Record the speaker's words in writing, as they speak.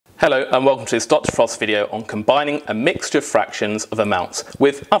Hello and welcome to this Dr. Frost video on combining a mixture of fractions of amounts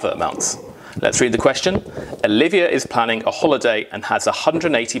with other amounts. Let's read the question. Olivia is planning a holiday and has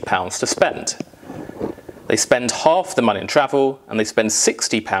 £180 to spend. They spend half the money on travel and they spend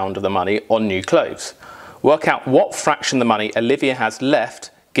 £60 of the money on new clothes. Work out what fraction of the money Olivia has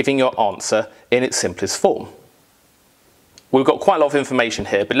left, giving your answer in its simplest form. We've got quite a lot of information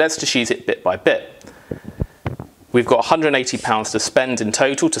here, but let's just use it bit by bit. We've got £180 to spend in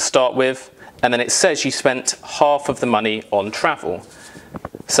total to start with, and then it says you spent half of the money on travel.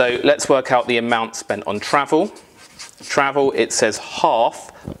 So let's work out the amount spent on travel. Travel, it says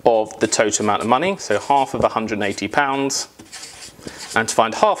half of the total amount of money, so half of £180. And to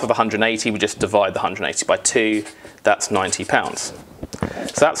find half of 180, we just divide the 180 by 2, that's £90.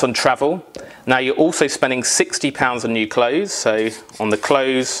 So that's on travel. Now you're also spending £60 on new clothes, so on the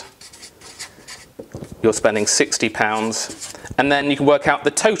clothes, you're spending £60, and then you can work out the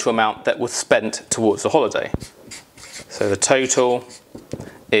total amount that was spent towards the holiday. So the total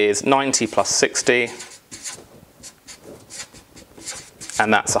is 90 plus 60,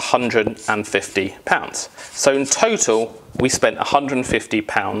 and that's £150. So in total, we spent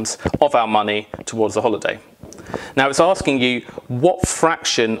 £150 of our money towards the holiday. Now it's asking you what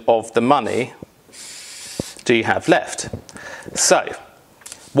fraction of the money do you have left? So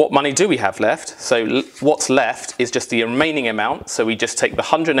what money do we have left? So what's left is just the remaining amount. So we just take the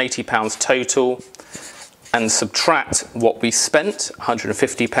 £180 total and subtract what we spent,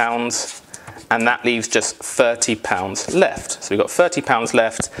 £150, and that leaves just £30 left. So we've got £30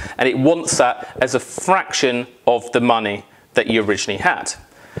 left, and it wants that as a fraction of the money that you originally had.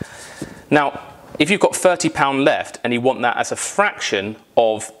 Now, if you've got £30 left and you want that as a fraction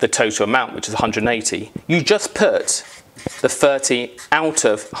of the total amount, which is 180, you just put the 30 out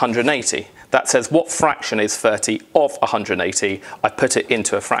of 180. That says what fraction is 30 of 180. I put it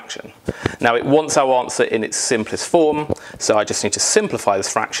into a fraction. Now it wants our answer in its simplest form, so I just need to simplify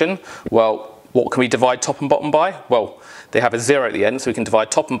this fraction. Well, what can we divide top and bottom by? Well, they have a 0 at the end, so we can divide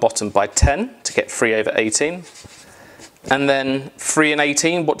top and bottom by 10 to get 3 over 18. And then 3 and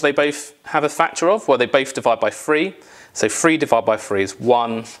 18, what do they both have a factor of? Well, they both divide by 3. So 3 divided by 3 is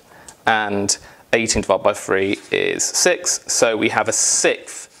 1, and 18 divided by 3 is 6. So we have a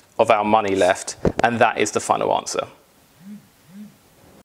sixth of our money left, and that is the final answer.